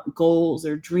writing out goals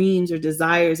or dreams or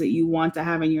desires that you want to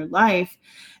have in your life.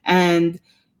 And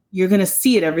you're going to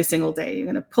see it every single day. You're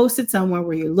going to post it somewhere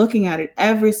where you're looking at it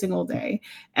every single day.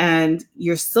 And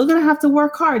you're still going to have to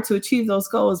work hard to achieve those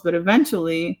goals. But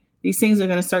eventually, these things are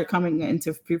going to start coming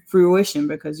into fruition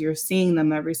because you're seeing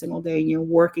them every single day and you're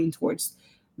working towards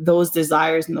those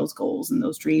desires and those goals and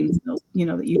those dreams, and those,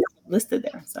 that you listed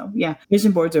there. So yeah,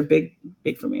 vision boards are big,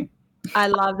 big for me. I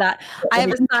love that. I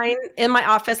have a sign in my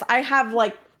office. I have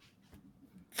like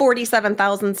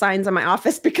 47,000 signs in my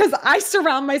office because I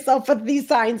surround myself with these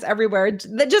signs everywhere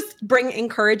that just bring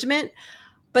encouragement.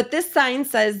 But this sign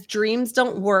says, dreams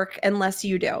don't work unless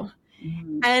you do.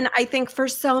 And I think for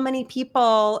so many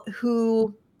people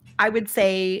who I would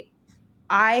say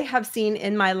I have seen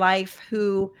in my life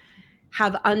who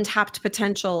have untapped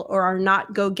potential or are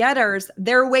not go-getters,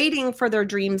 they're waiting for their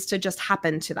dreams to just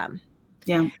happen to them.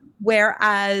 Yeah.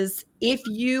 Whereas if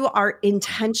you are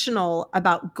intentional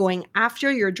about going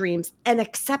after your dreams and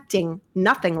accepting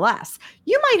nothing less,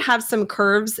 you might have some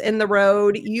curves in the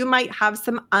road. You might have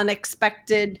some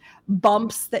unexpected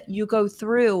bumps that you go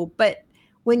through. But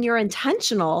when you're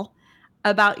intentional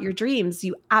about your dreams,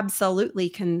 you absolutely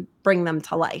can bring them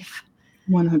to life.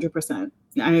 100%.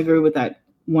 I agree with that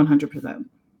 100%.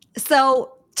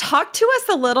 So talk to us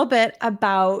a little bit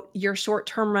about your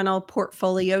short-term rental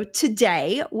portfolio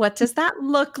today. What does that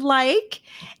look like?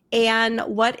 And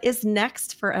what is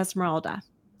next for Esmeralda?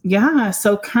 Yeah.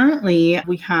 So currently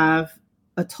we have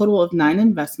a total of 9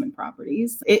 investment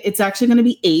properties. It's actually going to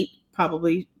be 8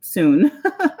 probably soon.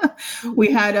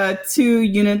 We had 2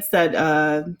 units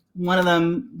that one of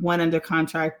them went under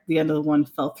contract. The other one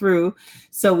fell through.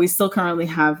 So we still currently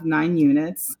have 9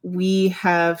 units. We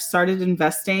have started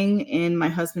investing in my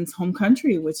husband's home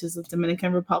country, which is the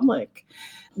Dominican Republic.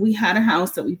 We had a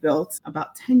house that we built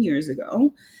about 10 years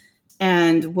ago.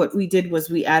 And what we did was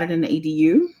we added an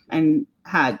ADU and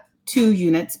had 2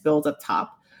 units built up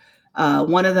top.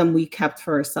 One of them we kept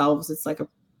for ourselves. It's like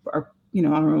our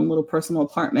own little personal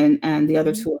apartment, and the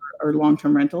other 2 are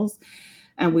long-term rentals.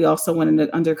 And we also went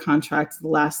under contract the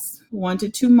last 1 to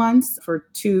 2 months for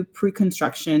 2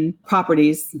 pre-construction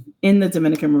properties in the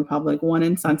Dominican Republic, one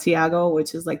in Santiago,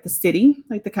 which is like the city,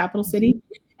 like the capital city,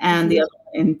 and the other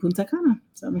in Punta Cana.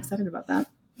 So I'm excited about that.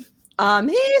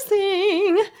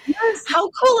 Amazing. Yes. How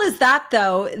cool is that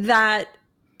though, that,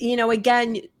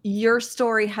 again, your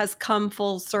story has come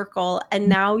full circle and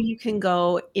now you can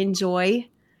go enjoy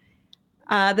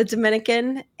the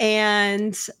Dominican,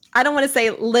 and I don't want to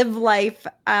say live life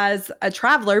as a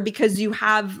traveler because you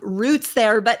have roots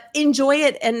there, but enjoy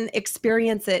it and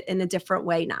experience it in a different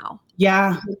way now.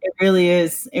 Yeah, it really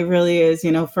is. It really is.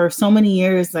 For so many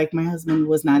years, like my husband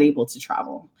was not able to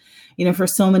travel. For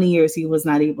so many years, he was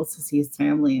not able to see his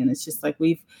family. And it's just like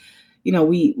we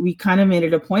kind of made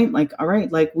it a point, like, all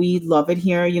right, like we love it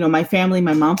here.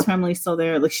 My mom's family is still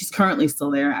there. Like she's currently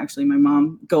still there. Actually, my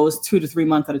mom goes 2 to 3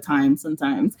 months at a time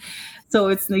sometimes. So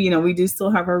it's, we do still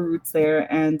have our roots there,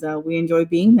 and we enjoy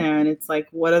being there. And it's like,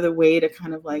 what other way to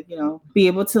kind of like, be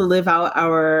able to live out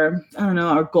our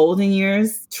golden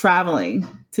years traveling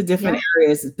to different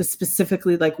areas,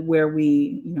 specifically like where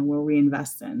we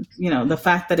invest in, the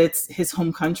fact that it's his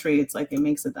home country, it's like, it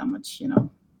makes it that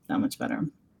much better.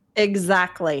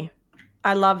 Exactly.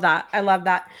 I love that.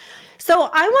 So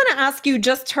I want to ask you,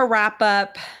 just to wrap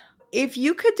up, if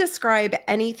you could describe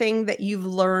anything that you've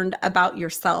learned about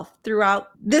yourself throughout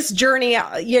this journey,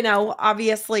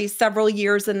 obviously several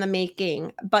years in the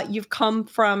making, but you've come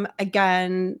from,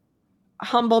 again,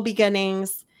 humble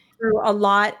beginnings through a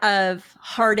lot of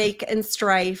heartache and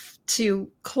strife to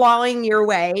clawing your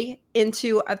way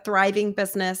into a thriving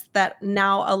business that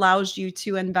now allows you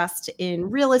to invest in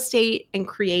real estate and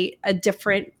create a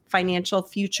different financial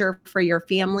future for your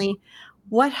family.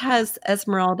 What has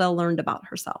Esmeralda learned about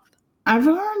herself? I've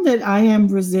learned that I am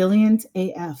resilient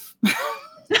AF.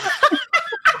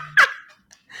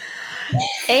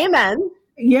 Amen.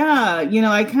 Yeah,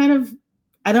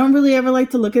 I don't really ever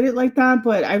like to look at it like that,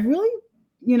 but I really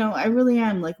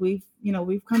am. Like we've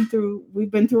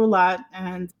been through a lot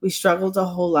and we struggled a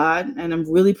whole lot. And I'm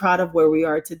really proud of where we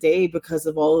are today because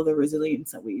of all of the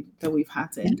resilience that we've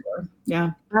had to endure.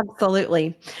 Yeah.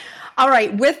 Absolutely. All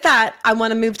right. With that, I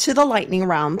want to move to the lightning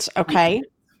round. Okay.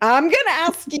 I'm going to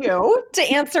ask you to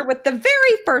answer with the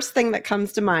very first thing that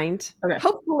comes to mind. Okay.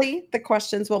 Hopefully the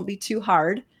questions won't be too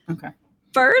hard. Okay.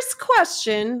 First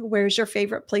question, where's your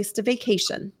favorite place to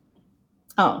vacation?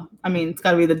 Oh, it's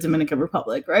got to be the Dominican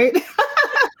Republic, right?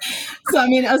 So,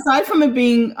 aside from it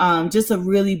being just a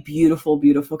really beautiful,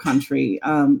 beautiful country,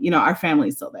 our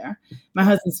family's still there. My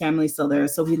husband's family's still there.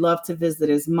 So we love to visit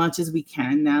as much as we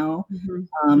can now.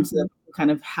 So that we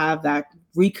kind of have that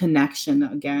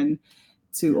reconnection again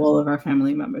to all of our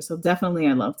family members. So definitely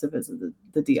I love to visit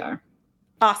the DR.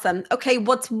 Awesome. Okay.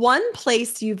 What's one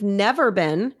place you've never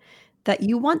been that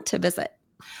you want to visit?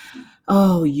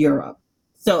 Oh, Europe.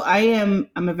 So I'm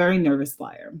a very nervous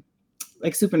flyer,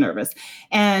 like super nervous.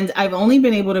 And I've only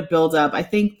been able to build up, I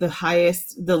think the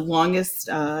longest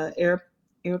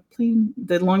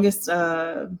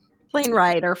plane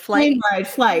ride or flight.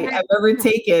 I've ever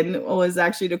taken was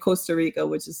actually to Costa Rica,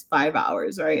 which is 5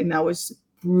 hours, right? And that was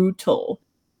brutal.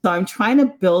 So I'm trying to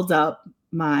build up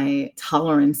my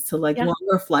tolerance to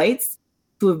longer flights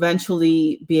to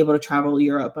eventually be able to travel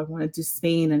Europe. I want to do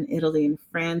Spain and Italy and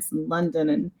France and London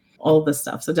and all this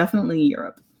stuff. So definitely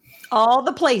Europe. All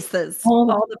the places. All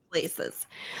the places.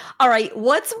 All right.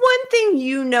 What's one thing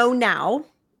you know now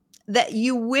that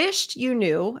you wished you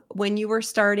knew when you were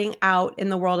starting out in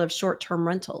the world of short-term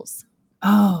rentals?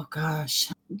 Oh,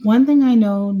 gosh. One thing I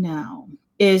know now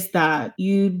is that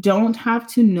you don't have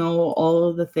to know all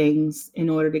of the things in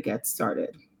order to get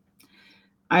started.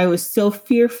 I was so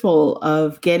fearful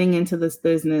of getting into this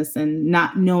business and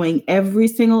not knowing every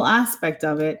single aspect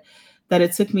of it that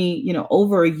it took me,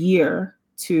 over a year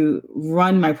to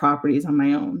run my properties on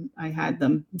my own. I had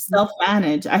them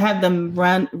self-managed. I had them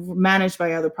managed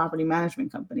by other property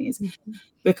management companies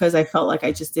because I felt like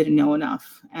I just didn't know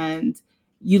enough. And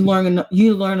you learn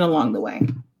along the way.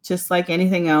 Just like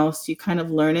anything else, you kind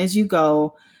of learn as you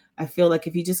go. I feel like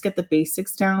if you just get the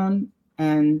basics down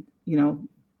and,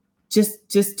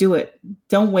 just do it.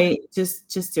 Don't wait.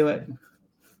 Just do it.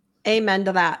 Amen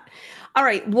to that. All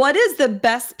right. What is the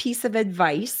best piece of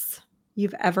advice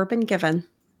you've ever been given?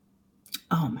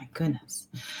 Oh my goodness.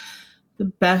 The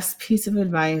best piece of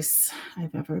advice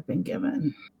I've ever been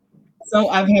given. So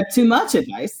I've had too much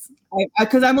advice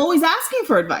because I'm always asking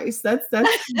for advice. That's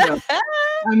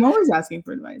I'm always asking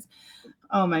for advice.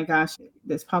 Oh my gosh.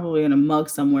 There's probably in a mug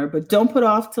somewhere, but don't put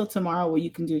off till tomorrow what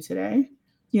you can do today.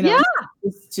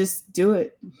 Just do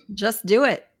it. Just do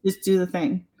it. Just do the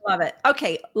thing. Love it.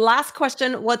 Okay. Last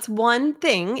question. What's one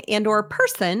thing and or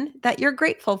person that you're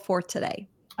grateful for today?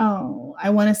 Oh, I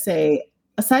want to say,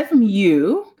 aside from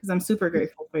you, because I'm super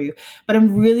grateful for you, but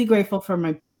I'm really grateful for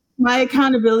my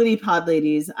accountability pod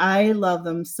ladies. I love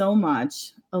them so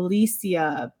much.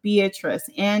 Alicia, Beatrice,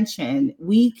 Anchin,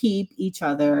 we keep each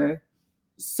other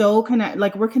so connected.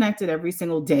 Like we're connected every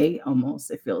single day, almost,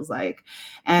 it feels like.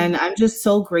 And I'm just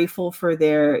so grateful for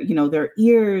their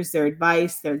ears, their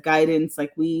advice, their guidance.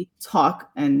 Like we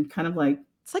talk and kind of like,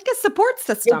 it's like a support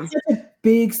system. It's such a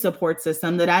big support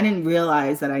system that I didn't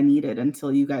realize that I needed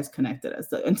until you guys connected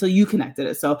us, until you connected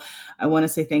us. So I want to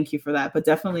say thank you for that, but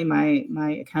definitely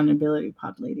my accountability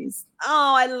pod ladies.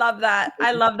 Oh, I love that.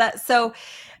 I love that. So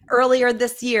earlier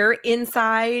this year,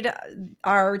 inside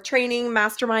our training,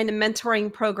 mastermind, and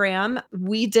mentoring program,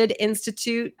 we did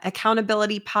institute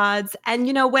accountability pods. And,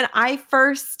 when I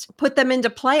first put them into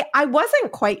play, I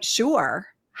wasn't quite sure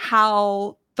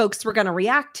how folks were going to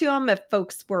react to them, if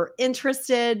folks were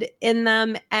interested in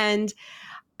them. And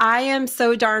I am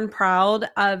so darn proud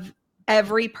of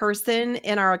every person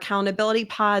in our accountability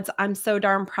pods. I'm so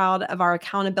darn proud of our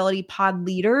accountability pod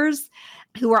leaders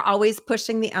who are always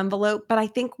pushing the envelope. But I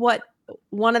think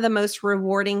one of the most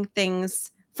rewarding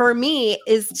things for me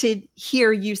is to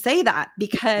hear you say that,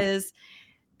 because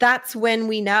that's when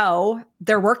we know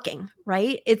they're working,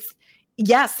 right? It's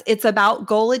yes, it's about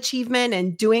goal achievement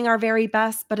and doing our very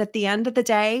best. But at the end of the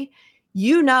day,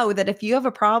 you know that if you have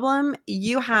a problem,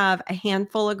 you have a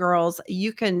handful of girls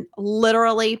you can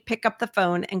literally pick up the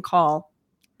phone and call,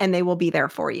 and they will be there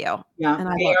for you. Yeah, And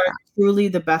I they love are that. truly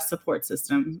the best support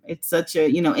system. It's such a,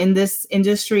 in this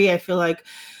industry, I feel like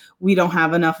we don't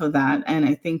have enough of that. And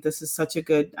I think this is such a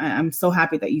good, I'm so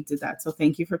happy that you did that. So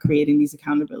thank you for creating these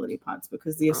accountability pods,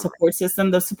 because the support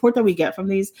system, the support that we get from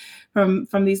these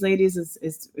ladies is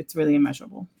it's really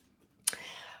immeasurable.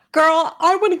 Girl,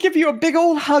 I want to give you a big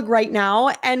old hug right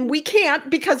now, and we can't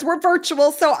because we're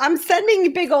virtual. So I'm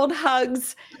sending big old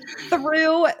hugs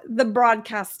through the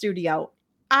broadcast studio.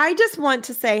 I just want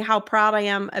to say how proud I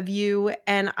am of you,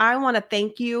 and I want to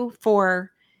thank you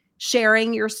for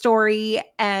sharing your story.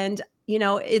 And,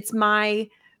 it's my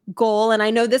goal, and I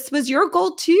know this was your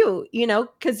goal too,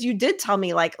 because you did tell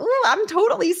me like, oh, I'm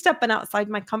totally stepping outside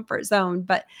my comfort zone.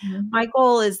 But my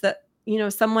goal is that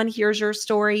someone hears your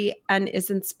story and is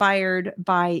inspired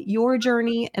by your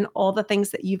journey and all the things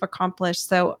that you've accomplished.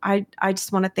 So I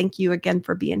just want to thank you again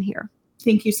for being here.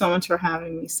 Thank you so much for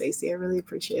having me, Stacey. I really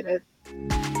appreciate it.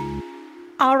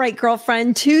 All right,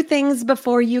 girlfriend, 2 things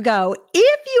before you go.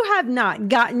 If you have not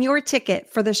gotten your ticket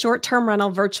for the short-term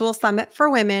rental virtual summit for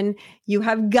women, you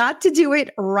have got to do it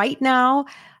right now.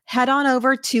 Head on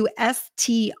over to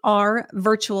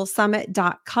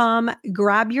strvirtualsummit.com,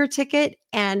 grab your ticket,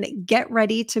 and get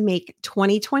ready to make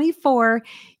 2024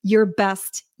 your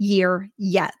best year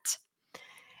yet.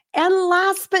 And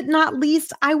last but not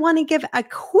least, I want to give a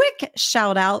quick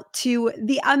shout out to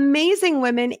the amazing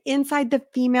women inside the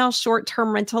Female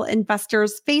Short-Term Rental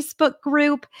Investors Facebook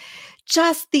group.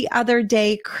 Just the other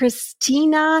day,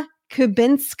 Christina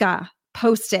Kubinska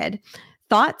posted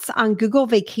thoughts on Google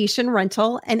Vacation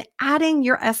Rental and adding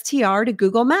your STR to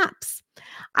Google Maps.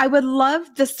 I would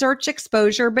love the search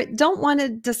exposure, but don't want to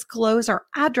disclose our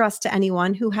address to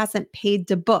anyone who hasn't paid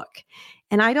to book.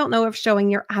 And I don't know if showing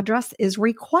your address is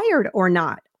required or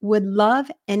not. Would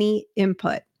love any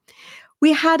input.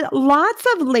 We had lots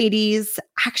of ladies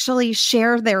actually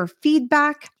share their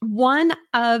feedback. One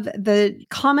of the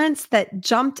comments that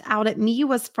jumped out at me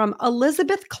was from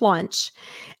Elizabeth Clunch.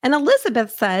 And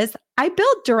Elizabeth says, I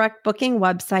build direct booking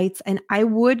websites and I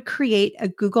would create a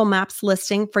Google Maps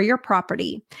listing for your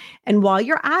property. And while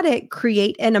you're at it,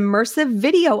 create an immersive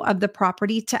video of the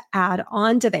property to add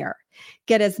onto there.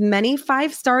 Get as many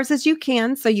 5 stars as you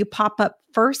can so you pop up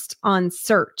first on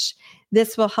search.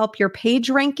 This will help your page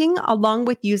ranking along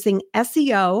with using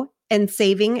SEO and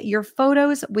saving your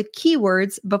photos with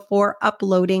keywords before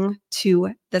uploading to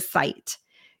the site.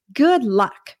 Good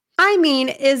luck. I mean,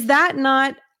 is that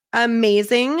not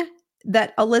amazing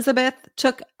that Elizabeth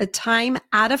took a time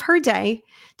out of her day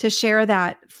to share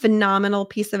that phenomenal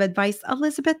piece of advice?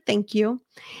 Elizabeth, thank you.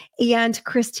 And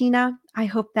Christina, I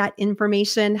hope that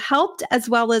information helped, as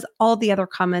well as all the other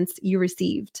comments you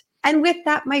received. And with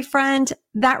that, my friend,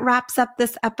 that wraps up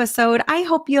this episode. I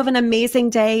hope you have an amazing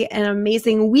day, an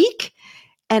amazing week,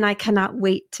 and I cannot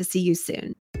wait to see you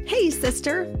soon. Hey,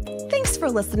 sister, thanks for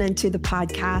listening to the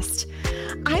podcast.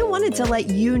 I wanted to let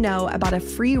you know about a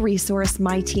free resource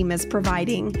my team is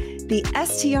providing, the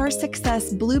STR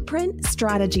Success Blueprint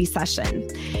Strategy Session.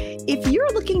 If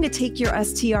you're looking to take your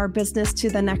STR business to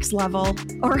the next level,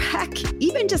 or heck,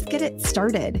 even just get it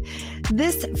started,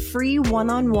 this free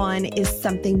one-on-one is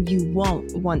something you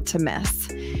won't want to miss.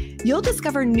 You'll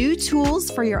discover new tools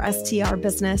for your STR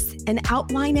business and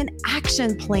outline an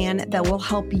action plan that will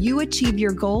help you achieve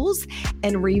your goals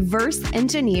and reverse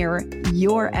engineer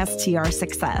your STR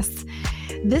success.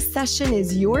 This session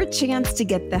is your chance to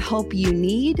get the help you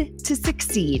need to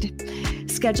succeed.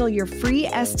 Schedule your free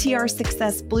STR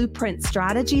Success Blueprint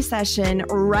Strategy session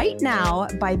right now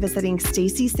by visiting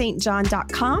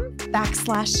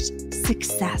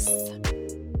stacystjohn.com/success.